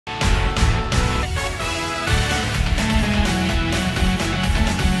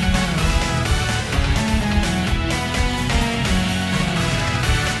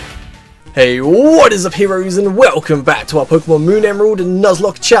Hey, what is up heroes, and welcome back to our Pokemon Moon Emerald and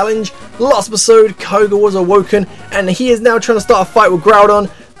Nuzlocke challenge. Last episode, Koga was awoken and he is now trying to start a fight with Groudon.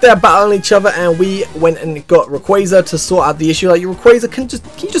 They're battling each other and we went and got Rayquaza to sort out the issue. Like, your Rayquaza, can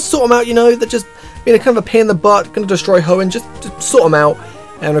you just sort them out, you know? They're just being a kind of a pain in the butt, going to destroy Hoenn, just sort them out.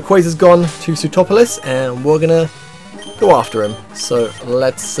 And Rayquaza's gone to Sootopolis and we're going to go after him. So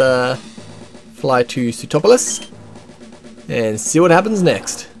let's fly to Sootopolis and see what happens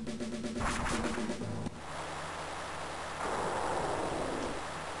next.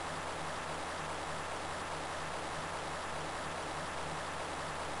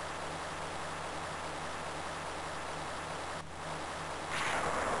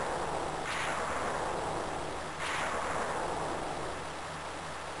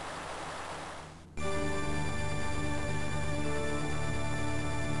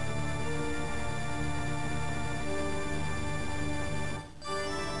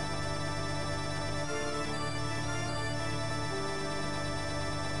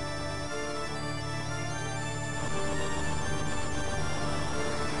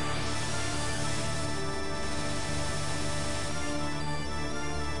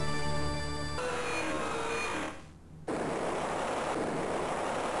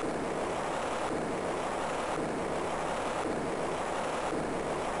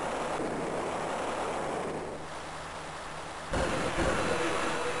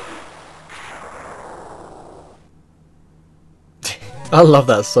 I love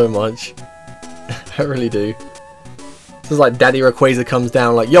that so much. I really do. This is like Daddy Rayquaza comes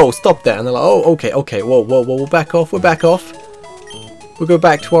down like, yo, stop that, and they're like, oh, okay, whoa, we'll back off, we're back off. We'll go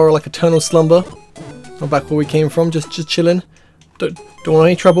back to our like eternal slumber. We're back where we came from, just chilling. Don't want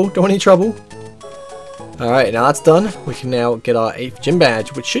any trouble, Alright, now that's done. We can now get our 8th gym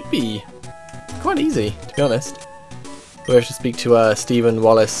badge, which should be quite easy, to be honest. We have to speak to Steven,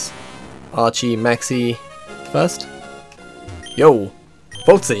 Wallace, Archie, Maxie first. Yo!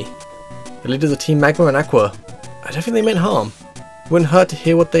 Voltsy, the leaders of Team Magma and Aqua. I don't think they meant harm. It wouldn't hurt to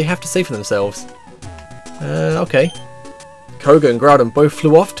hear what they have to say for themselves. Okay. Koga and Groudon both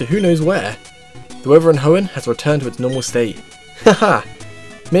flew off to who knows where. The weather in Hoenn has returned to its normal state. Haha!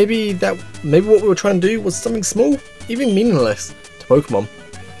 maybe what we were trying to do was something small, even meaningless, to Pokemon.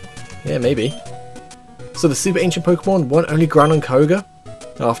 Yeah, maybe. So the super ancient Pokemon weren't only Groudon and Koga?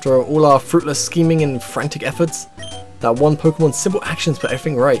 After all our fruitless scheming and frantic efforts? That one Pokemon's simple actions put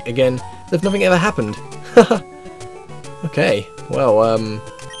everything right, again, as if nothing ever happened. Okay, well,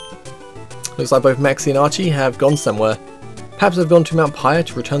 looks like both Maxie and Archie have gone somewhere. Perhaps they've gone to Mount Pyre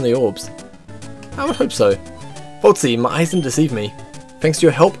to return the orbs. I would hope so. Voltsy, my eyes didn't deceive me. Thanks to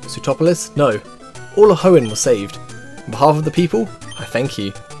your help, Sootopolis, no. All of Hoenn was saved. On behalf of the people, I thank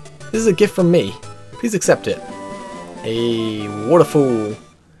you. This is a gift from me. Please accept it. A waterfall.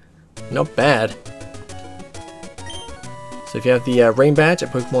 Not bad. So if you have the Rain Badge, a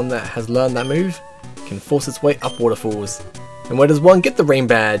Pokemon that has learned that move, can force its way up waterfalls. And where does one get the Rain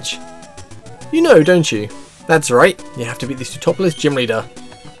Badge? You know, don't you? That's right, you have to beat the Sootopolis Gym Leader.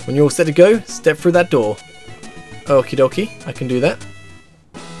 When you're all set to go, step through that door. Okie dokie, I can do that.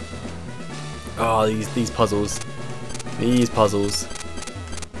 Oh, these puzzles. These puzzles.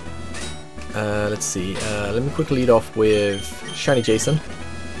 Let's see, let me quickly lead off with Shiny Jason.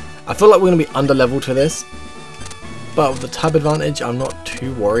 I feel like we're going to be under-leveled for this. But with the type advantage, I'm not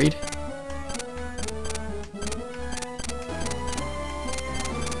too worried.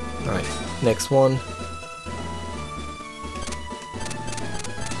 Alright, next one.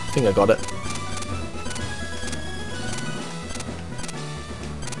 I think I got it.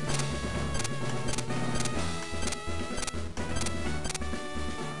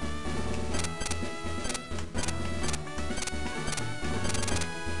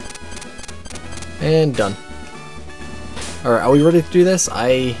 And done. Alright, are we ready to do this?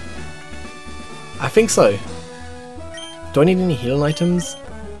 I think so. Do I need any healing items?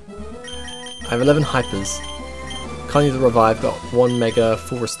 I have 11 hypers. Can't use the revive, got 1 mega,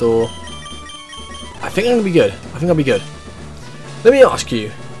 full restore. I think I'm gonna be good. I think I'll be good. Let me ask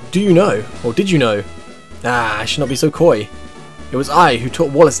you, do you know, or did you know? I should not be so coy. It was I who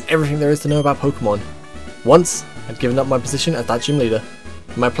taught Wallace everything there is to know about Pokemon. Once, I'd given up my position as that gym leader.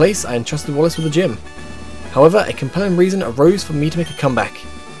 In my place, I entrusted Wallace with the gym. However, a compelling reason arose for me to make a comeback.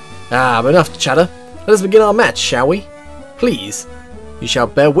 But enough chatter. Let us begin our match, shall we? Please. You shall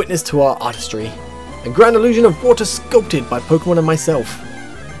bear witness to our artistry. A grand illusion of water sculpted by Pokemon and myself.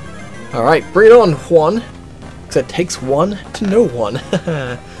 Alright, bring it on, Juan. Because it takes one to know one.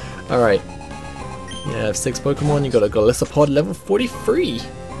 Alright. You have 6 Pokemon. You got a Golisopod level 43.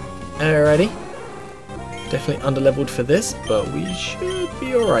 Alrighty. Definitely underleveled for this, but we should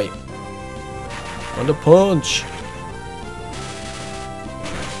be alright. Thunder Punch.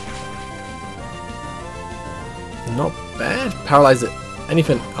 Not bad. Paralyze it.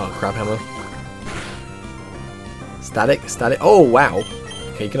 Anything. Oh, Crab Hammer. Static. Static. Oh, wow.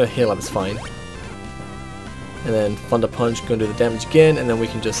 Okay, you're going to heal up. It's fine. And then Thunder Punch. Going to do the damage again. And then we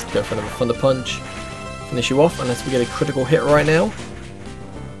can just go for another Thunder Punch. Finish you off. Unless we get a critical hit right now.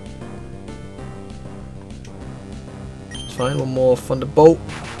 It's fine. One more Thunderbolt.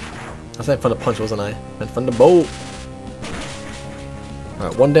 I said Thunder Punch, wasn't I? And Thunderbolt.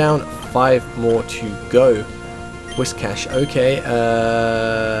 Alright, 1 down. 5 more to go. Whiskash, okay,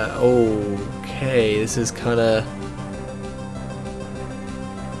 okay, this is kinda...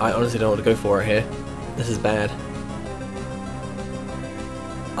 I honestly don't know what to go for right here. This is bad.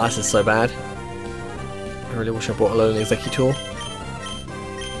 Oh, this is so bad. I really wish I brought alone an Executor.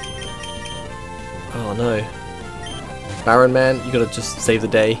 Oh no. Baron Man, you gotta just save the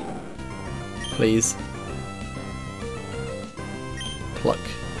day. Please. Pluck.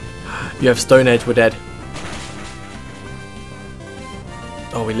 You have Stone Edge, we're dead.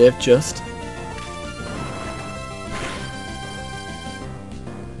 Oh, we live just.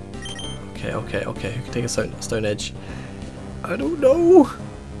 Okay, okay, okay. Who can take a Stone Edge? I don't know.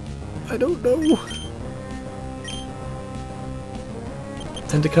 I don't know.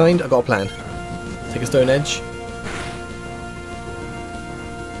 Tenderkind, I got a plan. Take a Stone Edge.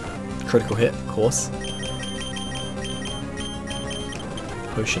 Critical hit, of course.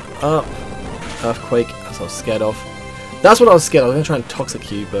 Potion up. Earthquake, that's what I was scared of. That's what I was scared of. I was going to try and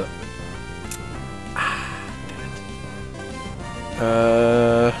Toxic you, but... damn it.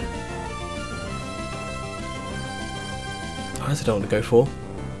 I honestly don't want to go for.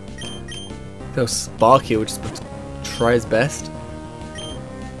 I feel Sparky will just try his best.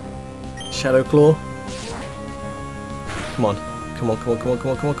 Shadow Claw. Come on. Come on, come on, come on,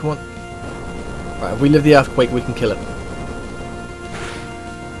 come on, come on, come on. Right, if we live the Earthquake, we can kill him.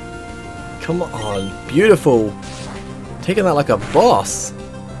 Come on. Beautiful. Taking that like a boss.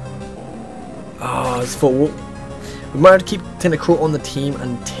 Oh, I just thought we might have to keep Tentacruel on the team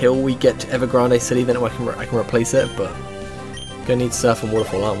until we get to Evergrande City. Then I can replace it. But we're gonna need Surf and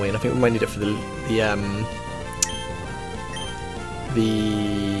Waterfall, aren't we? And I think we might need it for the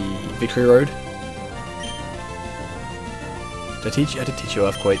Victory Road. Did I teach you? I did teach you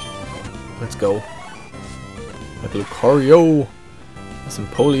Earthquake. Let's go. Like Lucario. That's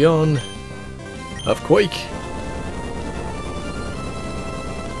Empoleon. Earthquake.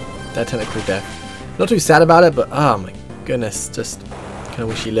 That Tentacruel death. Not too sad about it, but oh my goodness, just kind of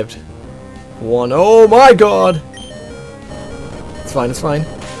wish he lived. One. Oh my god! It's fine, it's fine.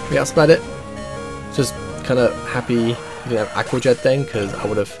 We outsped it. Just kind of happy you didn't have Aqua Jet then, because I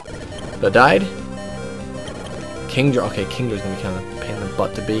would have died. Kingdra. Okay, Kingdra's gonna be kind of a pain in the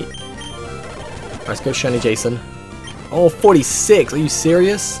butt to beat. Alright, let's go Shiny Jason. Oh, 46! Are you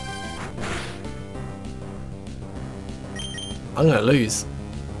serious? I'm gonna lose.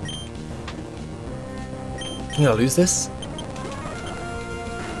 I'm gonna lose this.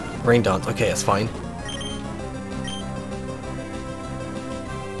 Rain Dance. Okay, that's fine.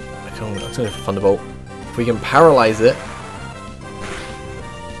 I'm gonna go for Thunderbolt. If we can paralyze it,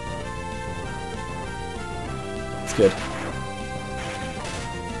 it's good.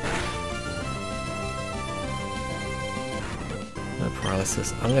 No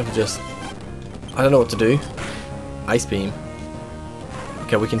paralysis. I'm gonna have to just... I don't know what to do. Ice Beam.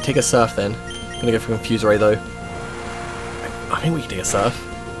 Okay, we can take a Surf then. I'm gonna go for Confuse Ray though. I think we can take a Surf.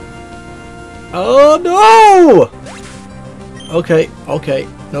 Oh no! Okay, okay.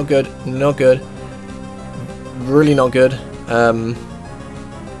 Not good. Not good. Really not good.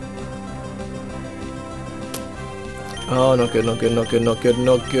 Oh, not good, not good, not good, not good,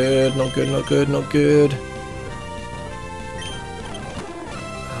 not good, not good, not good, not good.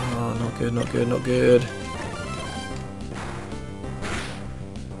 Oh, not good, not good, not good.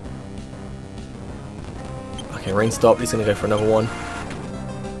 Okay, rain stopped. He's gonna go for another one.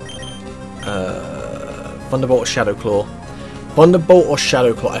 Thunderbolt or Shadow Claw? Thunderbolt or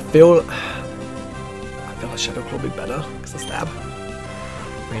Shadow Claw? I feel like Shadow Claw would be better because of stab.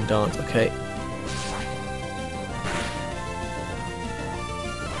 Rain Dance. Okay.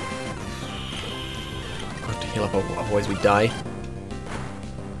 I have to heal up, otherwise we die.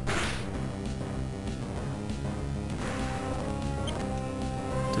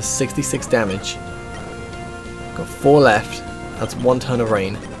 Does 66 damage. Got 4 left. That's 1 turn of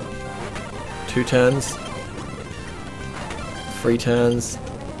rain. 2 turns. 3 turns.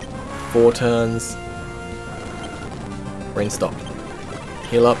 4 turns. Rain stopped.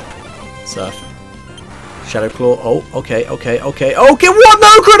 Heal up. Surf. Shadow Claw. Oh, okay, okay, okay. Okay, what?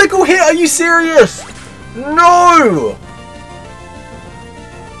 No critical hit! Are you serious? No!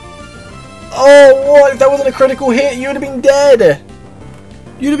 Oh, what? If that wasn't a critical hit, you would have been dead.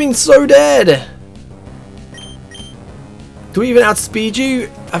 You'd have been so dead. Do we even outspeed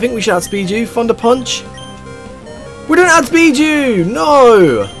you? I think we should outspeed you. Thunder Punch. We don't outspeed you!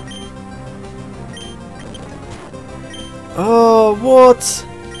 No! Oh, what?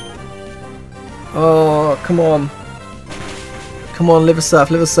 Oh, come on. Come on, liver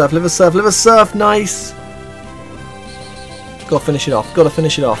surf, liver surf, liver surf, liver surf. Nice. Gotta finish it off. Gotta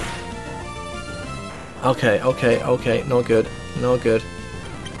finish it off. Okay, okay, okay. Not good. Not good.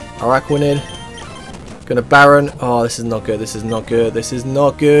 Araquanid. Gonna Baron. Oh, this is not good. This is not good. This is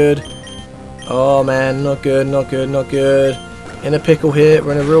not good. Oh man, not good, not good, not good. In a pickle here.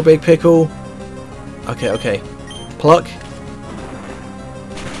 We're in a real big pickle. Okay, okay. Pluck.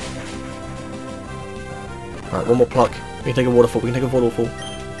 Alright, one more pluck. We can take a waterfall. We can take a waterfall.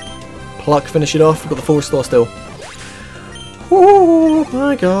 Pluck, finish it off. We've got the full restore still. Oh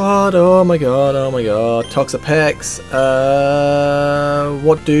my god, oh my god, oh my god. Toxapex.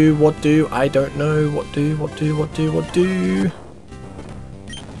 What do? I don't know. What do? Full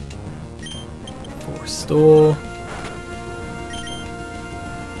restore.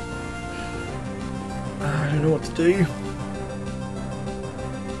 I don't know what to do.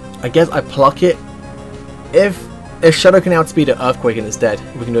 I guess I pluck it. If Shadow can outspeed it, Earthquake and it's dead.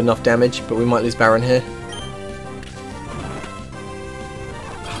 We can do enough damage, but we might lose Baron here.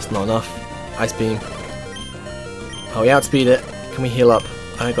 Not enough. Ice Beam. Oh, we outspeed it. Can we heal up?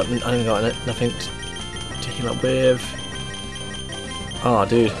 I haven't got nothing to heal up with. Oh,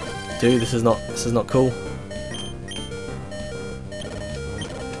 dude, this is not cool.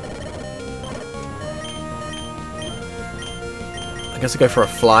 I guess I go for a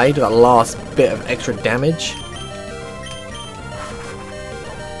fly. Do that last bit of extra damage.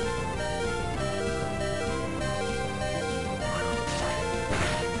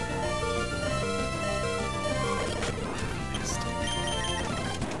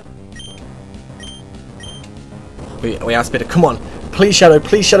 We outspeed it. Come on. Please Shadow.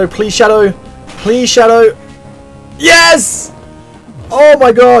 Please Shadow. Please Shadow. Please Shadow. Yes! Oh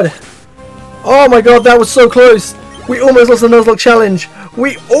my god. Oh my god, that was so close. We almost lost the Nuzlocke challenge.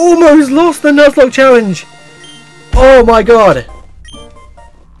 We almost lost the Nuzlocke challenge. Oh my god.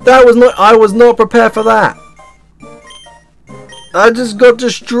 That was not... I was not prepared for that. I just got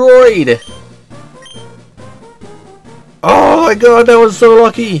destroyed. Oh my god, that was so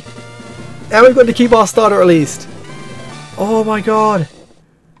lucky. And we've got to keep our starter at least. Oh my god.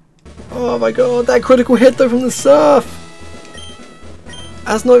 Oh my god, that critical hit though from the surf.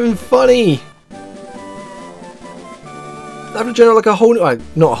 That's not even funny. I have to generate like a whole new,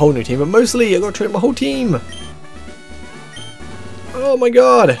 not a whole new team, but mostly I've got to train my whole team. Oh my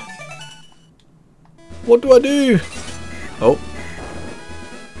god. What do I do? Oh.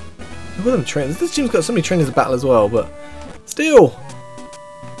 Look at them trainers. This team's got so many trainers to battle as well, but still.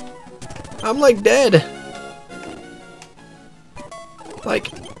 I'm like dead.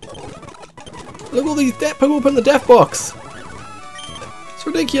 Like, look at all these dead people up in the death box. It's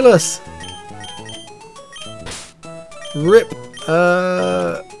ridiculous. Rip.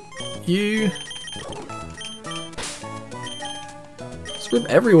 You. Just rip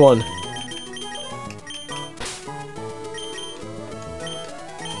everyone.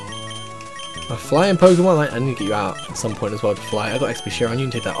 A flying Pokemon. I need to get you out at some point as well to fly. I got XP share on you.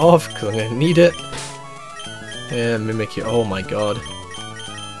 You can take that off because I'm going to need it. And Mimic you. Oh my god.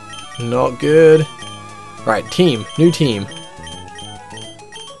 Not good. Right, team. New team.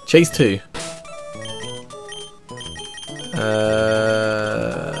 Chase 2.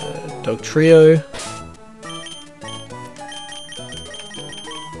 Dog Trio.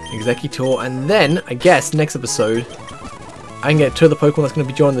 Executor. And then, I guess, next episode, I can get 2 of the Pokemon that's going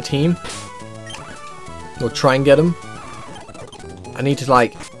to be joining the team. Or try and get them. I need to,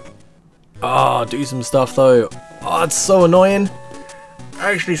 like, do some stuff, though. Oh, it's so annoying.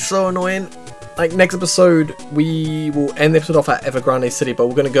 Actually, so annoying. Like, next episode, we will end the episode off at Evergrande City, but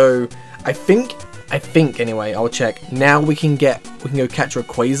we're going to go, I think anyway, I'll check. Now we can go catch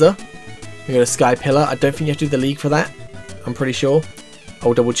Rayquaza. We can go to Sky Pillar. I don't think you have to do the league for that. I'm pretty sure.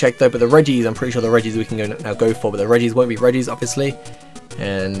 I'll double check though, but the Reggies, I'm pretty sure the Reggies we can go for, but the Reggies won't be Reggies, obviously.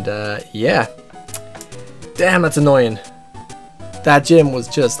 And, yeah. Damn, that's annoying. That gym was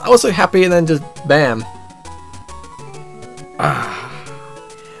just... I was so happy and then just bam.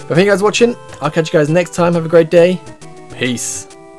 But thank you guys for watching. I'll catch you guys next time. Have a great day. Peace.